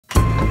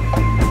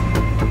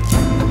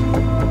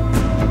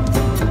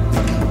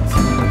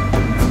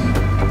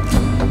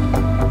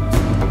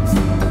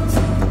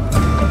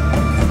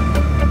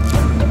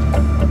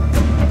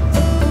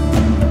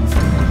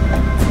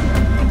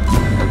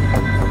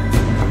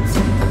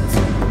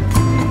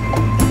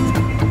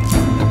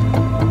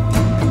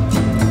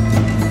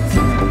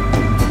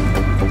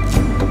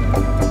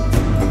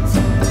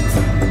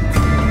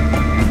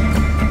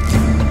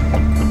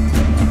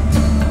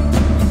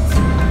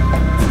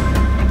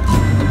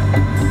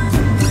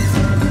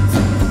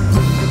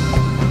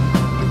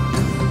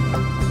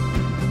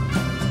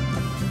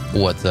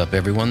What's up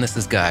everyone, this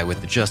is Guy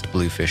with the Just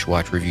Bluefish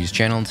Watch Reviews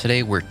channel, and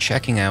today we're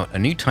checking out a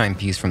new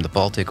timepiece from the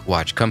Baltic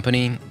watch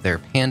company, their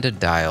Panda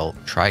dial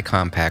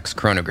Tricompax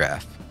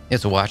Chronograph.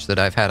 It's a watch that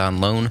I've had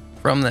on loan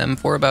from them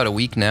for about a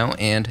week now,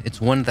 and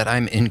it's one that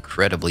I'm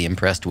incredibly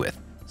impressed with.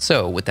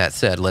 So with that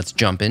said, let's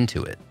jump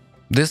into it.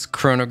 This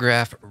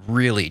chronograph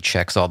really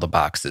checks all the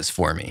boxes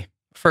for me.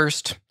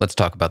 First, let's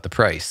talk about the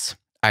price.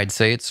 I'd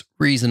say it's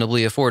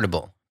reasonably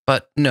affordable.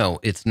 But no,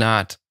 it's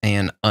not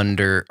an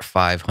under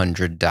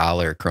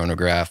 $500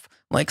 chronograph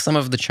like some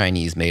of the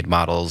Chinese-made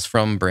models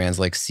from brands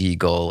like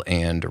Seagull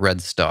and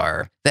Red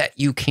Star that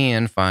you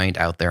can find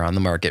out there on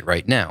the market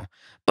right now.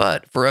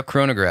 But for a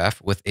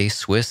chronograph with a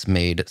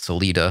Swiss-made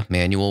Solida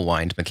manual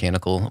wind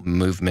mechanical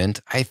movement,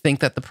 I think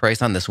that the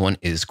price on this one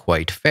is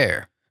quite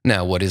fair.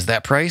 Now, what is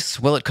that price?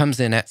 Well, it comes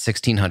in at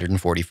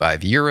 1,645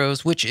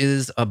 euros, which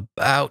is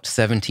about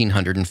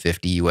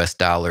 1,750 US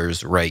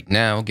dollars right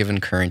now, given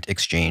current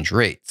exchange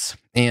rates.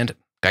 And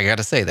I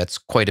gotta say, that's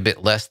quite a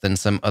bit less than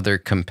some other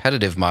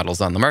competitive models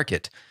on the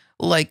market.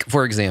 Like,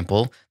 for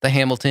example, the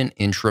Hamilton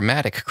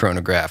Intramatic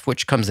chronograph,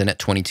 which comes in at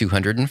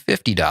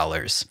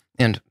 $2,250.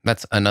 And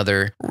that's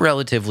another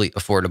relatively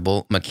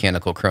affordable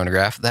mechanical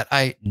chronograph that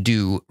I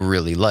do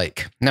really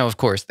like. Now, of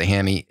course, the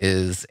Hammy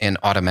is an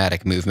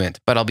automatic movement,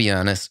 but I'll be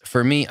honest,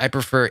 for me, I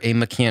prefer a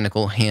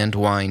mechanical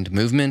hand-wind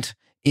movement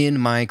in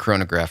my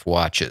chronograph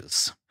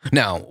watches.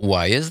 Now,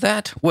 why is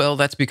that? Well,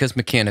 that's because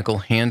mechanical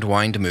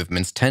hand-wind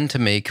movements tend to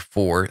make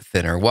for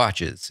thinner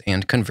watches,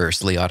 and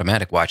conversely,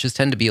 automatic watches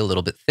tend to be a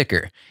little bit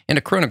thicker. And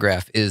a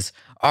chronograph is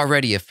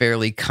already a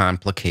fairly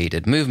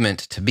complicated movement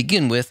to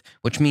begin with,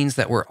 which means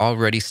that we're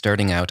already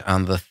starting out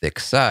on the thick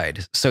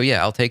side. So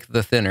yeah, I'll take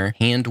the thinner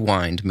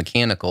hand-wind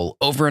mechanical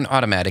over an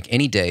automatic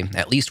any day,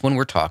 at least when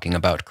we're talking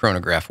about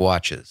chronograph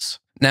watches.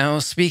 Now,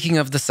 speaking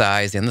of the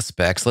size and the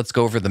specs, let's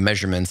go over the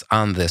measurements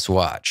on this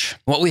watch.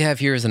 What we have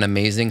here is an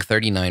amazing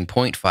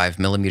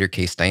 39.5mm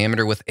case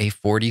diameter with a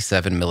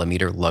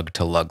 47mm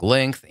lug-to-lug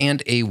length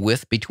and a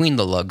width between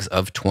the lugs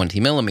of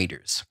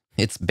 20mm.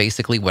 It's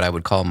basically what I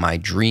would call my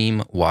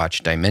dream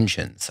watch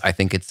dimensions. I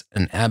think it's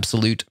an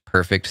absolute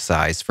perfect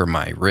size for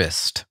my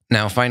wrist.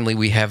 Now, finally,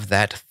 we have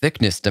that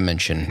thickness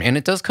dimension, and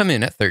it does come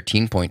in at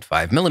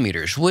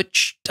 13.5mm,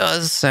 which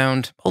does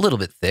sound a little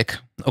bit thick.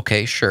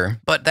 Okay,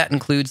 sure, but that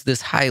includes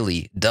this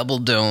highly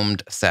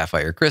double-domed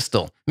sapphire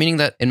crystal, meaning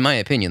that, in my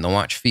opinion, the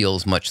watch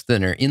feels much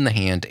thinner in the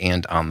hand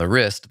and on the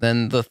wrist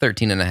than the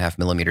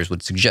 13.5mm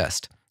would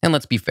suggest. And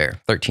let's be fair,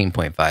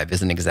 13.5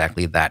 isn't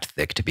exactly that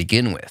thick to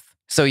begin with.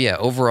 So yeah,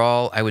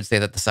 overall, I would say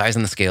that the size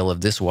and the scale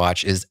of this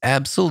watch is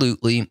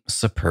absolutely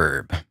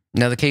superb.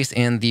 Now, the case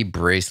and the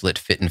bracelet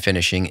fit and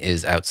finishing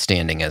is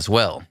outstanding as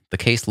well. The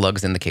case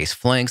lugs and the case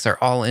flanks are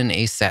all in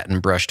a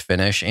satin brushed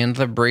finish, and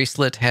the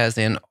bracelet has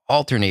an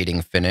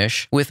alternating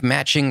finish with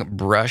matching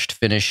brushed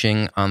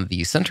finishing on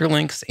the center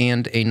links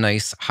and a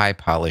nice high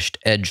polished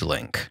edge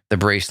link. The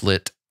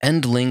bracelet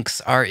end links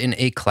are in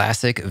a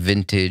classic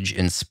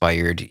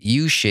vintage-inspired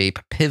U-shape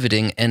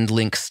pivoting end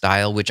link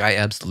style, which I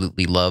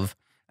absolutely love.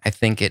 I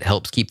think it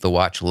helps keep the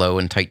watch low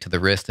and tight to the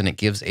wrist, and it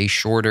gives a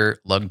shorter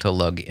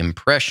lug-to-lug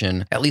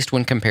impression, at least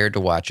when compared to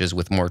watches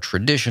with more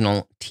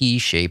traditional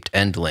T-shaped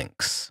end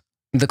links.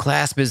 The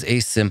clasp is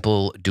a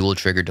simple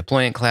dual-trigger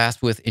deployant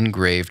clasp with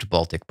engraved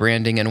Baltic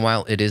branding, and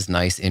while it is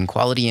nice in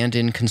quality and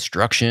in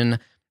construction,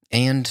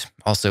 and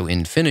also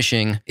in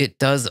finishing, it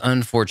does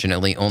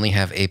unfortunately only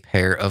have a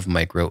pair of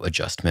micro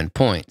adjustment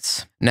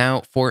points.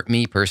 Now, for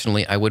me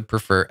personally, I would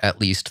prefer at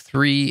least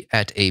 3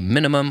 at a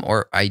minimum,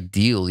 or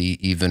ideally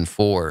even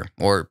 4,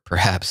 or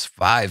perhaps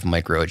 5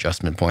 micro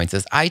adjustment points,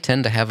 as I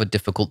tend to have a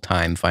difficult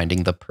time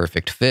finding the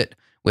perfect fit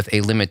with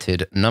a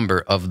limited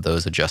number of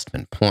those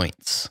adjustment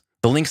points.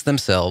 The links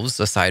themselves,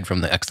 aside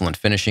from the excellent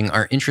finishing,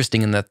 are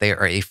interesting in that they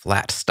are a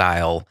flat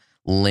style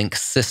link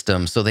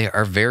system, so they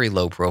are very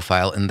low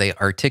profile and they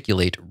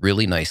articulate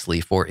really nicely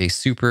for a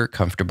super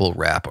comfortable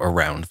wrap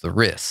around the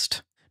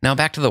wrist. Now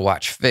back to the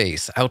watch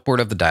face.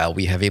 Outboard of the dial,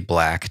 we have a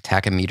black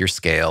tachometer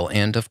scale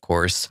and, of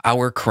course,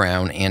 our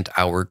crown and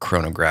our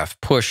chronograph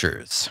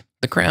pushers.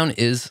 The crown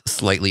is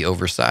slightly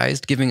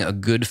oversized, giving a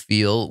good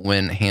feel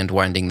when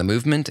hand-winding the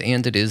movement,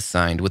 and it is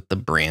signed with the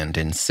brand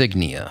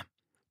insignia.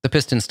 The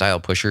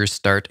piston-style pushers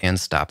start and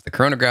stop the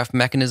chronograph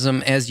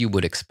mechanism as you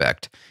would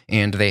expect,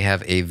 and they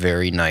have a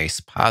very nice,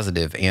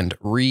 positive, and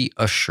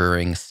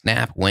reassuring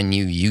snap when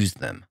you use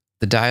them.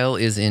 The dial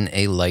is in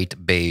a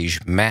light beige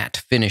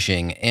matte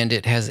finishing, and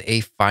it has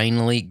a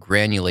finely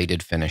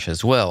granulated finish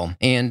as well,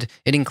 and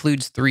it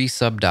includes 3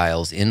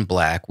 subdials in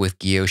black with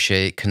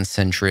guilloche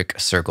concentric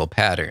circle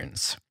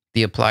patterns.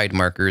 The applied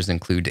markers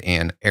include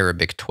an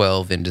Arabic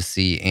 12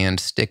 indice and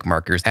stick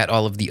markers at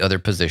all of the other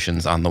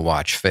positions on the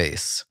watch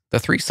face. The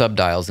 3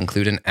 subdials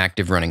include an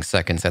active running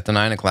seconds at the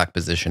 9 o'clock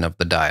position of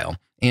the dial,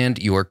 and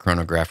your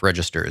chronograph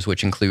registers,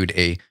 which include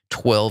a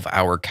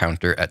 12-hour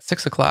counter at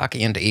 6 o'clock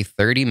and a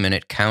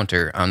 30-minute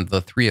counter on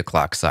the 3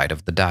 o'clock side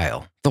of the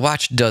dial. The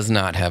watch does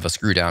not have a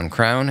screw-down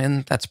crown,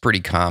 and that's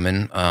pretty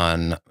common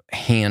on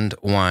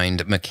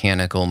hand-wind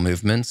mechanical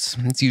movements.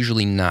 It's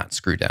usually not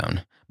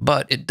screw-down.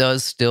 but it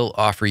does still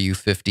offer you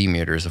 50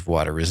 meters of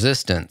water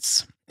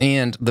resistance.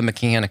 And the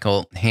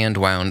mechanical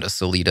hand-wound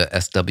Solita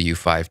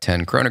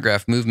SW510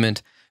 chronograph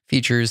movement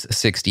features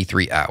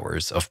 63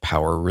 hours of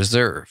power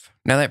reserve.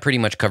 Now that pretty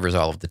much covers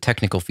all of the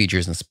technical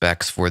features and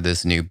specs for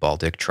this new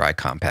Baltic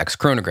Tricompax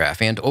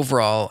chronograph, and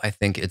overall I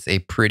think it's a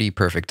pretty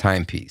perfect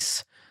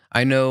timepiece.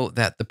 I know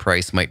that the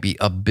price might be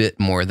a bit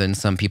more than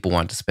some people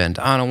want to spend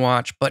on a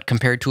watch, but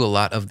compared to a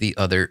lot of the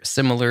other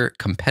similar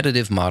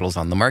competitive models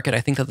on the market, I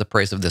think that the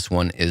price of this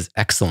one is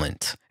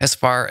excellent. As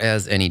far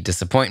as any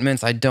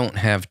disappointments, I don't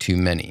have too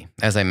many.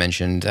 As I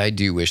mentioned, I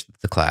do wish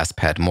that the clasp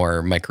had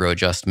more micro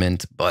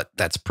adjustment, but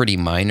that's pretty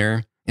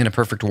minor. In a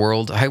perfect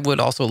world, I would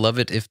also love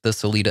it if the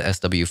Solita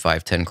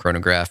SW510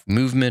 chronograph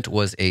movement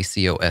was a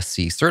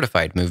COSC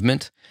certified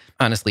movement.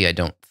 Honestly, I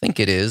don't think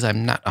it is.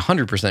 I'm not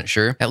 100%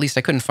 sure. At least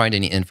I couldn't find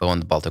any info on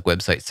the Baltic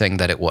website saying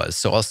that it was,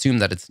 so I'll assume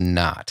that it's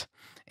not.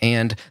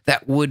 And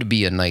that would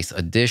be a nice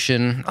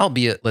addition,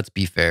 albeit, let's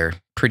be fair,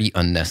 pretty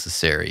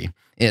unnecessary.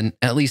 And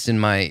at least in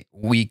my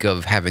week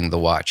of having the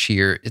watch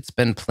here, it's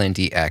been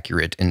plenty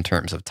accurate in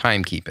terms of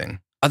timekeeping.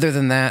 Other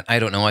than that, I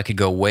don't know, I could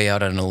go way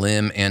out on a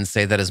limb and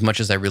say that as much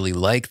as I really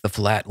like the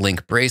flat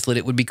link bracelet,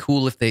 it would be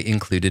cool if they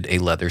included a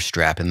leather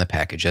strap in the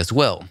package as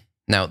well.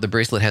 Now, the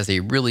bracelet has a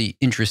really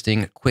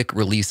interesting quick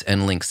release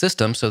end link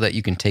system so that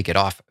you can take it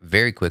off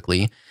very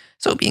quickly.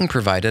 So being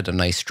provided a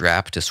nice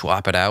strap to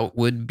swap it out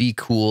would be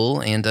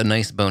cool and a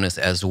nice bonus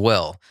as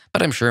well.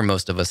 But I'm sure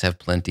most of us have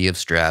plenty of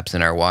straps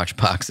in our watch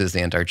boxes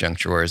and our junk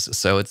drawers,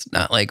 so it's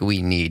not like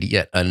we need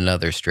yet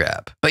another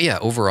strap. But yeah,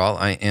 overall,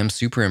 I am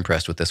super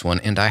impressed with this one,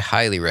 and I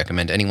highly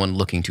recommend anyone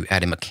looking to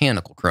add a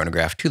mechanical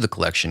chronograph to the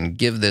collection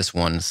give this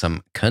one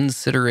some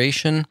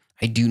consideration.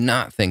 I do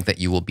not think that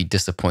you will be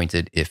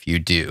disappointed if you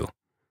do.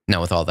 Now,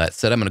 with all that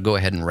said, I'm going to go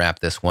ahead and wrap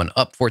this one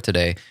up for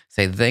today.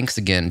 Say thanks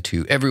again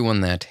to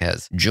everyone that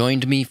has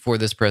joined me for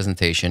this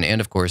presentation.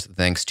 And of course,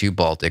 thanks to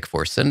Baltic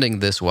for sending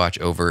this watch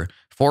over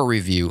for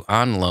review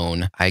on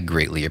loan. I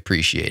greatly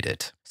appreciate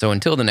it. So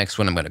until the next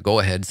one, I'm going to go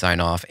ahead, sign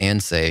off,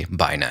 and say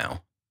bye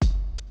now.